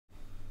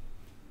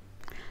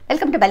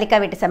Welcome to பலிகா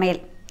வீட்டு சமையல்.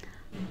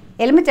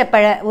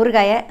 எலுமிச்சப்பழ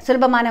ஊறுகாயை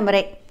சுலபமான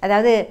முறை,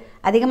 அதாவது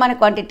அதிகமான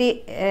குவான்டிட்டி,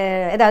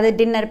 ஏதாவது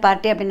டின்னர்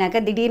பார்ட்டி அப்படின்னாக்கா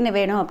திடீர்னு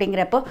வேணும்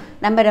அப்படிங்கிறப்போ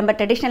நம்ம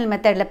ட்ரெடிஷ்னல்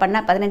மெத்தடில்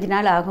பண்ணால் 15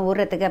 நாள் ஆகும்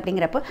ஊறுறதுக்கு.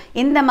 அப்படிங்கிறப்போ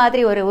இந்த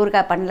மாதிரி ஒரு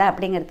ஊறுகாய் பண்ணலாம்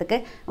அப்படிங்கிறதுக்கு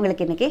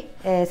உங்களுக்கு இன்றைக்கி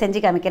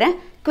செஞ்சு காமிக்கிறேன்.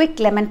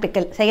 குவிக் லெமன்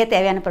பிக்கிள் செய்ய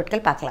தேவையான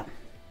பொருட்கள் பார்க்கலாம்.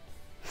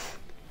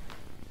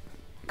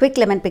 குவிக்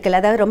லெமன்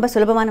பிக்கிள், அதாவது ரொம்ப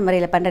சுலபமான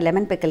முறையில் பண்ணுற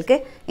லெமன் பிக்கிளுக்கு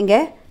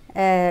இங்கே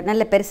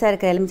நல்ல பெருசாக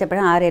இருக்கிற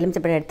எலுமிச்சப்பழம் 6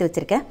 எலுமிச்சப்பழம் எடுத்து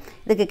வச்சுருக்கேன்.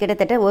 இதுக்கு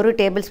கிட்டத்தட்ட 1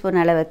 டேபிள் ஸ்பூன்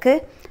அளவுக்கு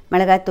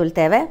மிளகாய்த்தூள்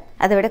தேவை.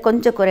 அதை விட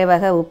கொஞ்சம்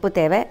குறைவாக உப்பு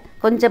தேவை.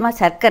 கொஞ்சமாக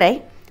சர்க்கரை,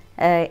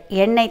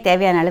 எண்ணெய்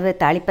தேவையான அளவு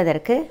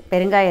தாளிப்பதற்கு,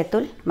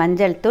 பெருங்காயத்தூள்,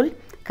 மஞ்சள் தூள்,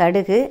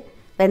 கடுகு,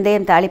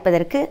 வெந்தயம்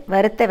தாளிப்பதற்கு,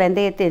 வறுத்த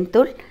வெந்தயத்தின்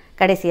தூள்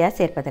கடைசியாக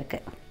சேர்ப்பதற்கு.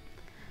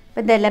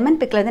 இப்போ இந்த லெமன்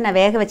பிக்கில் நான்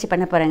வேக வச்சு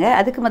பண்ண போகிறேங்க.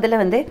 அதுக்கு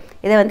முதல்ல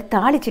இதை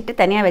தாளிச்சிட்டு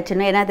தனியாக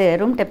வச்சிடணும். ஏன்னா அது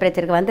ரூம்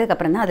டெம்பரேச்சருக்கு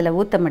வந்ததுக்கப்புறம் தான் அதில்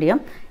ஊற்ற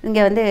முடியும்.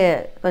 இங்கே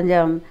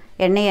கொஞ்சம்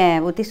எண்ணெயை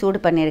ஊற்றி சூடு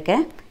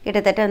பண்ணியிருக்கேன்.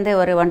 கிட்டத்தட்ட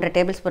ஒரு 1.5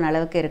 டேபிள் ஸ்பூன்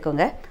அளவுக்கு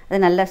இருக்குங்க. அது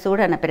நல்லா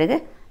சூடான பிறகு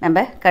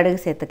நம்ம கடுகு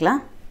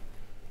சேர்த்துக்கலாம்.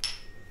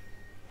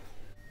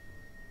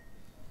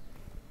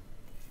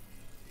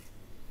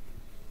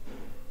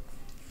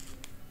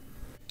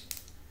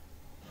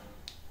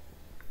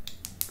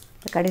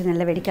 கடுகு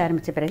நல்லா வெடிக்க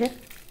ஆரம்பித்த பிறகு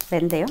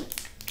வெந்தயம்,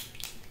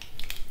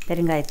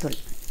 பெருங்காயத்தூள்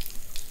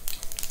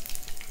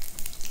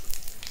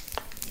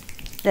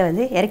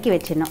இதை இறக்கி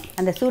வச்சிடணும்.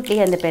 அந்த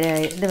சூட்லேயே அந்த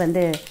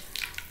இது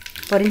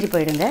பொரிஞ்சு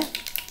போயிடுங்க.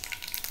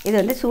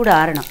 இது சூடு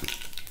ஆறணும்.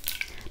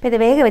 இப்போ இதை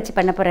வேக வச்சு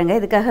பண்ண போகிறேங்க.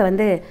 இதுக்காக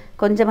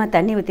கொஞ்சமாக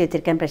தண்ணி ஊற்றி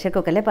வச்சுருக்கேன் ப்ரெஷர்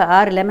குக்கரில். இப்போ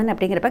 6 லெமன்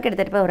அப்படிங்கிறப்ப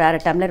கிட்டத்தட்ட ஒரு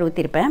 1/2 டம்ளர்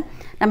ஊற்றிருப்பேன்.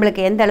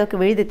 நம்மளுக்கு எந்த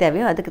அளவுக்கு விழுது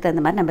தேவையோ அதுக்கு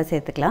தகுந்த மாதிரி நம்ம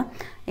சேர்த்துக்கலாம்.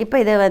 இப்போ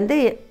இதை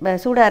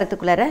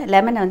சூடாகிறதுக்குள்ளார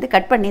லெமனை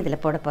கட் பண்ணி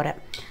இதில் போட போகிறேன்.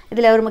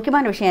 இதில் ஒரு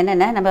முக்கியமான விஷயம்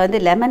என்னென்னா, நம்ம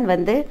லெமன்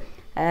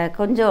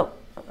கொஞ்சம்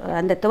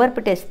அந்த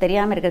துவர்ப்பு டேஸ்ட்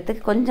தெரியாமல்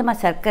இருக்கிறதுக்கு கொஞ்சமாக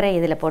சர்க்கரை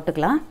இதில்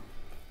போட்டுக்கலாம்.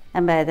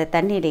 நம்ம இதை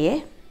தண்ணியிலேயே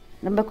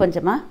ரொம்ப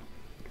கொஞ்சமாக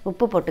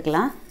உப்பு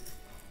போட்டுக்கலாம்.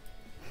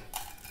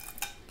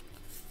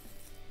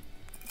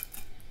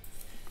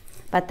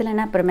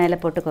 பத்தலைன்னா அப்புறம் மேலே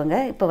போட்டுக்கோங்க.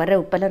 இப்போ வர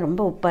உப்பெல்லாம்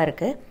ரொம்ப உப்பாக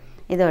இருக்குது.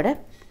 இதோட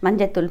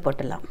மஞ்சத்தூள்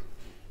போட்டுடலாம்.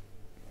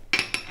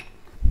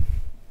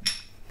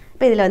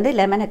 இப்போ இதில்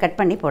லெமனை கட்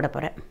பண்ணி போட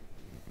போகிறேன்.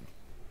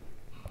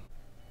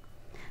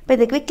 இப்போ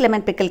இந்த குவிக்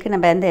லெமன் பிக்கிளுக்கு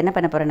நம்ம என்ன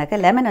பண்ண போகிறோம்னாக்கா,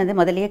 லெமன்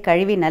முதலையே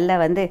கழுவி நல்லா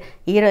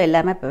ஈரம்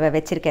இல்லாமல்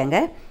வச்சுருக்கேங்க.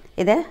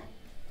 இதை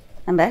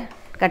நம்ம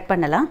கட்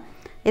பண்ணலாம்.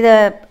 இதை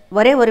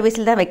ஒரே ஒரு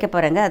விசில் தான் வைக்க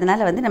போகிறேங்க.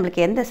 அதனால்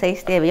நம்மளுக்கு எந்த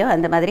சைஸ் தேவையோ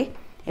அந்த மாதிரி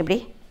இப்படி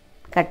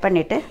கட்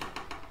பண்ணிவிட்டு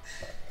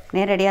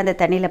நேரடியாக அந்த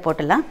தண்ணியில்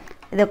போட்டுடலாம்.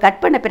 இதை கட்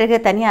பண்ண பிறகு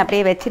தனியாக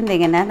அப்படியே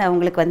வச்சுருந்தீங்கன்னா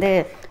உங்களுக்கு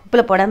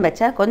உப்பில் போடாமல்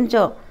வச்சா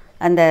கொஞ்சம்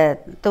அந்த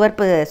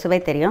துவர்ப்பு சுவை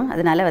தெரியும்.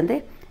 அதனால்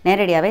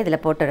நேரடியாகவே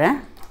இதில் போட்டுடுறேன்.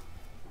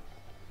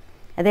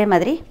 அதே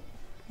மாதிரி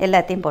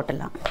எல்லாத்தையும்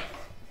போட்டுடலாம்.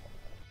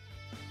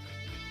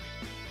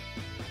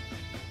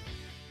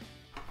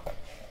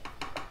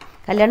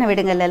 கல்யாண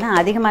வீடுங்கள்லாம்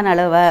அதிகமான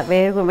அளவு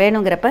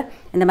வேணுங்கிறப்ப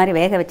இந்த மாதிரி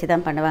வேக வச்சு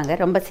தான் பண்ணுவாங்க.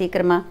 ரொம்ப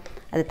சீக்கிரமாக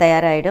அது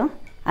தயாராகிடும்.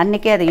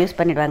 அன்றைக்கே அதை யூஸ்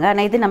பண்ணிடுவாங்க.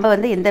 ஆனால் இது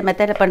நம்ம இந்த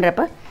மெத்தடில்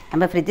பண்ணுறப்ப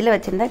நம்ம ஃப்ரிட்ஜில்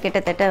வச்சுருந்தா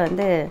கிட்டத்தட்ட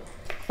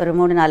ஒரு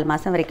 3-4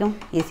 மாதம் வரைக்கும்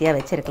ஈஸியாக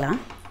வச்சுருக்கலாம்.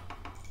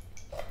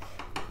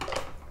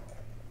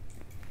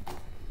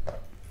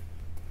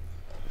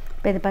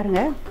 இப்போ இது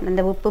பாருங்கள்,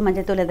 இந்த உப்பு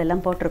மஞ்சத்தூள்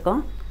இதெல்லாம்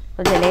போட்டிருக்கோம்.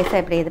 கொஞ்சம்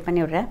லேசாக இப்படி இது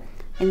பண்ணி விட்றேன்.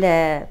 இந்த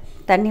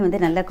தண்ணி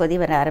நல்லா கொதி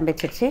வர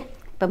ஆரம்பிச்சிருச்சு.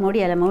 இப்போ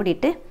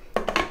மூடிட்டு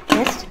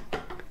ஜஸ்ட்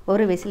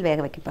ஒரு விசில்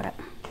வேக வைக்க போகிறேன்.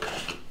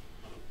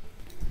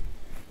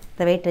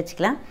 இப்போ வெயிட்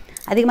வச்சுக்கலாம்.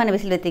 அதிகமான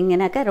விசில்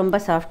வைத்திங்கனாக்கா ரொம்ப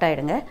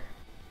சாஃப்டாகிடுங்க.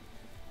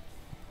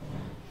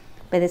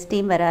 இப்போ இது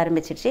ஸ்டீம் வர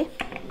ஆரம்பிச்சிருச்சு.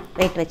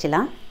 வெயிட்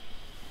வச்சிடலாம்.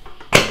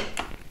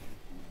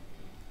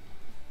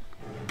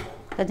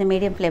 கொஞ்சம்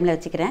மீடியம் ஃப்ளேமில்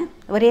வச்சுக்கிறேன்.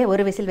 ஒரே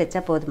ஒரு விசில்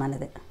வச்சா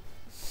போதுமானது.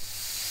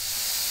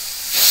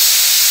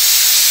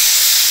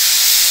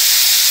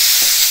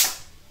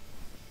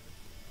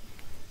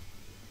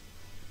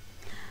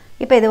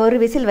 இப்போ இது ஒரு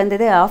விசில்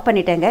ஆஃப்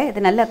பண்ணிட்டேங்க. இது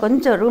நல்லா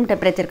கொஞ்சம் ரூம்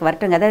டெம்பரேச்சருக்கு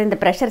வரட்டுங்க. அதாவது இந்த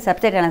ப்ரெஷர்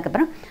சப்சைட்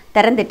ஆனதுக்கப்புறம்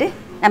திறந்துட்டு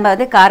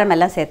நம்ம காரம்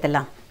எல்லாம்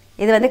சேர்த்துடலாம்.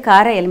 இது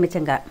கார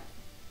எலுமிச்சங்காய்.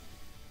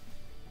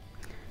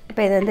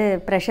 இப்போ இது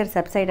ப்ரெஷர்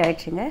சப்சைட்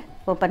ஆகிடுச்சுங்க.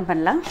 ஓப்பன்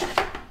பண்ணலாம்.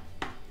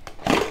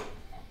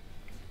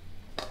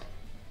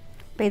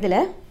 இப்போ இதில்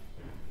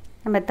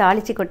நம்ம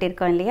தாளித்து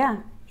கொட்டியிருக்கோம் இல்லையா,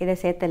 இதை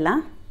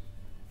சேர்த்துடலாம்.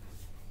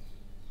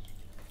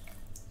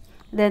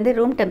 இது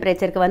ரூம்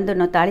டெம்பரேச்சருக்கு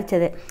வந்துடணும்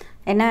தாளித்தது.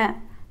 ஏன்னா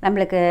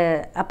நம்மளுக்கு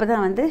அப்போ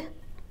தான்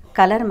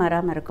கலர்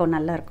மாறாமல் இருக்கும்,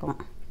 நல்லாயிருக்கும்.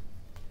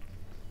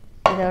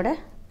 இதோட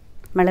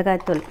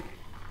மிளகாய்த்தூள்,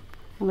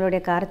 உங்களுடைய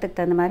காரத்துக்கு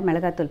தகுந்த மாதிரி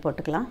மிளகாய்த்தூள்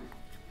போட்டுக்கலாம்.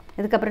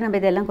 இதுக்கப்புறம் நம்ம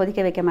இதெல்லாம்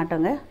கொதிக்க வைக்க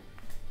மாட்டோங்க.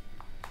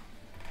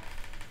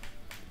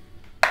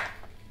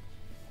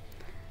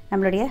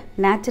 நம்மளுடைய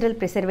நேச்சுரல்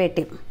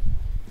ப்ரிசர்வேட்டிவ்,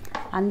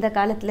 அந்த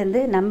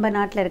காலத்துலேருந்து நம்ம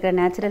நாட்டில் இருக்கிற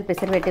நேச்சுரல்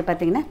ப்ரிசர்வேட்டிவ்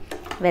பார்த்திங்கன்னா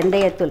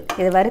வெந்தயத்தூள்.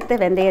 இது வறுத்த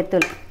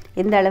வெந்தயத்தூள்.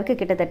 இந்த அளவுக்கு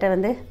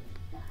கிட்டத்தட்ட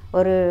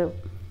ஒரு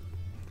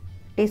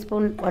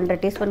டீஸ்பூன் 1.5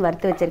 டீஸ்பூன்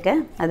வறுத்து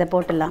வச்சுருக்கேன். அதை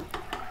போட்டுடலாம்.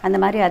 அந்த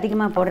மாதிரி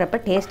அதிகமாக போடுறப்ப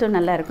டேஸ்ட்டும்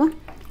நல்லாயிருக்கும்,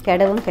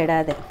 கெடவும்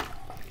கெடாது.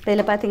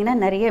 இதில் பார்த்திங்கன்னா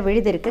நிறைய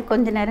விழுது இருக்குது.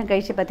 கொஞ்சம் நேரம்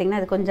கழித்து பார்த்திங்கன்னா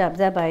அது கொஞ்சம்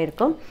அப்சார்ப்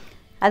ஆகிருக்கும்.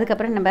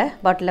 அதுக்கப்புறம் நம்ம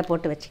பாட்டிலில்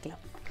போட்டு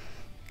வச்சுக்கலாம்.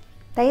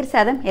 தயிர்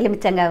சாதம்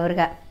எலுமிச்சங்காய்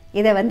ஊறுகாய்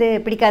இதை வந்து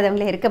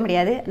பிடிக்காதவங்களே இருக்க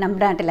முடியாது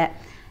நம்ம நாட்டில்.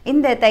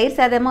 இந்த தயிர்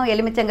சாதமும்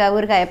எலுமிச்சங்காய்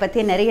ஊறுகாயை பற்றி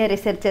நிறைய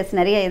ரிசர்ச்சர்ஸ்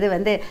நிறைய இது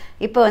வந்து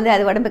இப்போ வந்து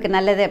அது உடம்புக்கு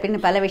நல்லது அப்படின்னு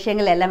பல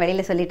விஷயங்கள் எல்லாம்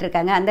வெளியில் சொல்லிட்டு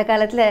இருக்காங்க. அந்த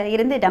காலத்தில்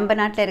இருந்து நம்ம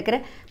நாட்டில் இருக்கிற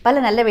பல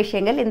நல்ல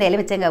விஷயங்கள் இந்த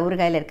எலுமிச்சங்காய்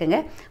ஊறுகாயில் இருக்குங்க.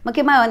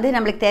 முக்கியமாக வந்து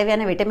நம்மளுக்கு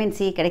தேவையான விட்டமின்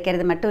சி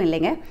கிடைக்கிறது மட்டும்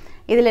இல்லைங்க,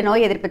 இதில்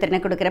நோய் எதிர்ப்பு திறனை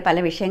கொடுக்குற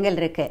பல விஷயங்கள்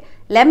இருக்குது.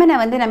 லெமனை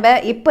வந்து நம்ம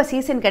இப்போ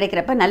சீசன்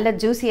கிடைக்கிறப்ப நல்ல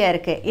ஜூஸியாக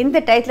இருக்குது.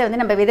 இந்த டயத்தில்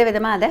வந்து நம்ம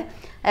விதவிதமாக அதை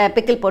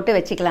பிக்கிள் போட்டு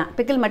வச்சுக்கலாம்.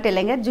 பிக்கிள் மட்டும்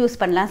இல்லைங்க, ஜூஸ்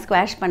பண்ணலாம்,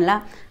 ஸ்குவாஷ்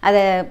பண்ணலாம்.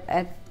 அதை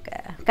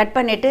கட்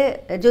பண்ணிவிட்டு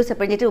ஜூஸை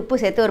பிழிஞ்சிட்டு உப்பு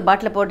சேர்த்து ஒரு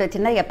பாட்டில் போட்டு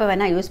வச்சுருந்தா எப்போ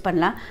வேணால் யூஸ்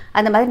பண்ணலாம்.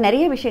 அந்த மாதிரி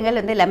நிறைய விஷயங்கள்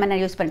வந்து லெமனை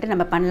யூஸ் பண்ணிட்டு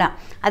நம்ம பண்ணலாம்.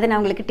 அதை நான்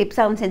உங்களுக்கு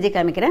டிப்ஸாகவும் செஞ்சு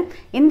காமிக்கிறேன்.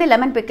 இந்த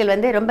லெமன் பிக்கிள்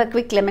வந்து ரொம்ப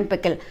குவிக் லெமன்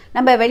பிக்கிள்.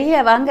 நம்ம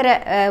வெளியே வாங்குகிற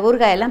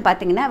ஊறுகாயெல்லாம்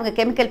பார்த்திங்கன்னா அவங்க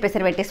கெமிக்கல்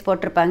ப்ரிசர்வேட்டிவ்ஸ்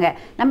போட்டிருப்பாங்க.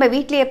 நம்ம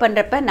வீட்லேயே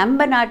பண்ணுறப்ப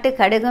நம்ம நாட்டு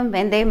கடுகும்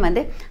வெந்தயம்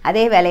வந்து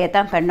அதே வேலையை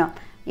தான் பண்ணோம்.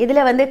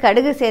 இதில் வந்து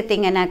கடுகு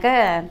சேர்த்திங்கனாக்கா,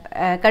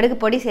 கடுகு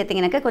பொடி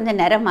சேர்த்திங்கனாக்கா கொஞ்சம்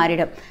நிறம்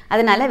மாறிடும்.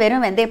 அதனால்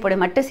வெறும் வெந்தய பொடி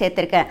மட்டும்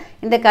சேர்த்துருக்கேன்.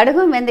 இந்த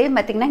கடுகும் வெந்தயம்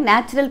பார்த்திங்கன்னா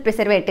நேச்சுரல்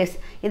ப்ரிசர்வேட்டிவ்ஸ்.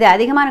 இது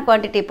அதிகமான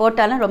குவான்டிட்டி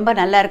போட்டாலும் ரொம்ப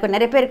நல்லாயிருக்கும்.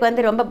 நிறைய பேருக்கு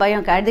வந்து ரொம்ப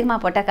பயம், அதிகமாக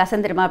போட்டால்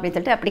கசந்துருமா அப்படின்னு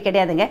சொல்லிட்டு. அப்படி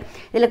கிடையாதுங்க.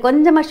 இதில்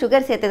கொஞ்சமாக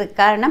சுகர் சேர்த்ததுக்கு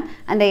காரணம்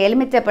அந்த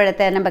எலுமிச்சை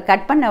பழத்தை நம்ம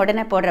கட் பண்ண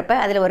உடனே போடுறப்ப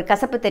அதில் ஒரு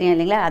கசப்பு தெரியும்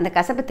இல்லைங்களா, அந்த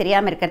கசப்பு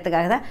தெரியாமல்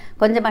இருக்கிறதுக்காக தான்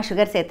கொஞ்சமாக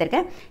சுகர்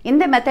சேர்த்துருக்கேன்.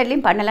 இந்த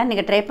மெத்தட்லையும் பண்ணலாம்,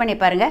 நீங்கள் ட்ரை பண்ணி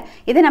பாருங்கள்.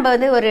 இது நம்ம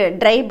வந்து ஒரு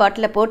ட்ரை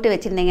பாட்டிலில் போட்டு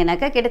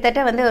வச்சுருந்தீங்கன்னாக்கா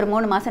கிட்டத்தட்ட வந்து ஒரு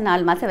 3 மாதம்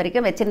 4 மாதம்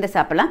வரைக்கும் வச்சுருந்து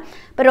சாப்பிடலாம்.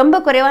 இப்போ ரொம்ப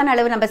குறைவான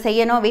அளவு நம்ம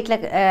செய்யணும், வீட்டில்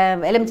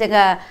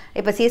எலுமிச்சங்காய்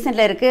இப்போ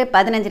சீசனில் இருக்குது,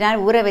 15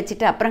 நாள் ஊற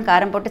வச்சுட்டு அப்புறம்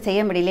காரம் போட்டு செய்ய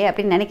முடியல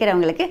அப்படின்னு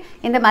நினைக்கிறவங்களுக்கு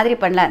இந்த மாதிரி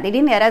பண்ணலாம்.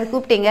 திடீர்னு யாராவது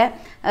கூப்பிட்டீங்க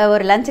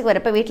ஒரு லஞ்சுக்கு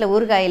வரப்போ வீட்டில்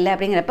ஊறுகாய் இல்லை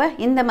அப்படிங்கிறப்ப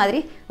இந்த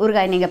மாதிரி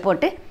ஊறுகாய் நீங்கள்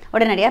போட்டு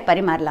உடனடியாக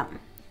பரிமாறலாம்.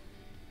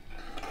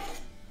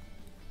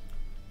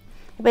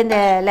 இப்போ இந்த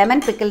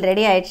லெமன் பிக்கிள்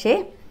ரெடி ஆயிடுச்சு.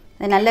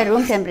 நல்ல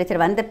ரூம்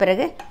டெம்பரேச்சர் வந்த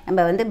பிறகு நம்ம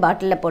வந்து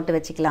பாட்டிலில் போட்டு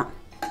வச்சுக்கலாம்.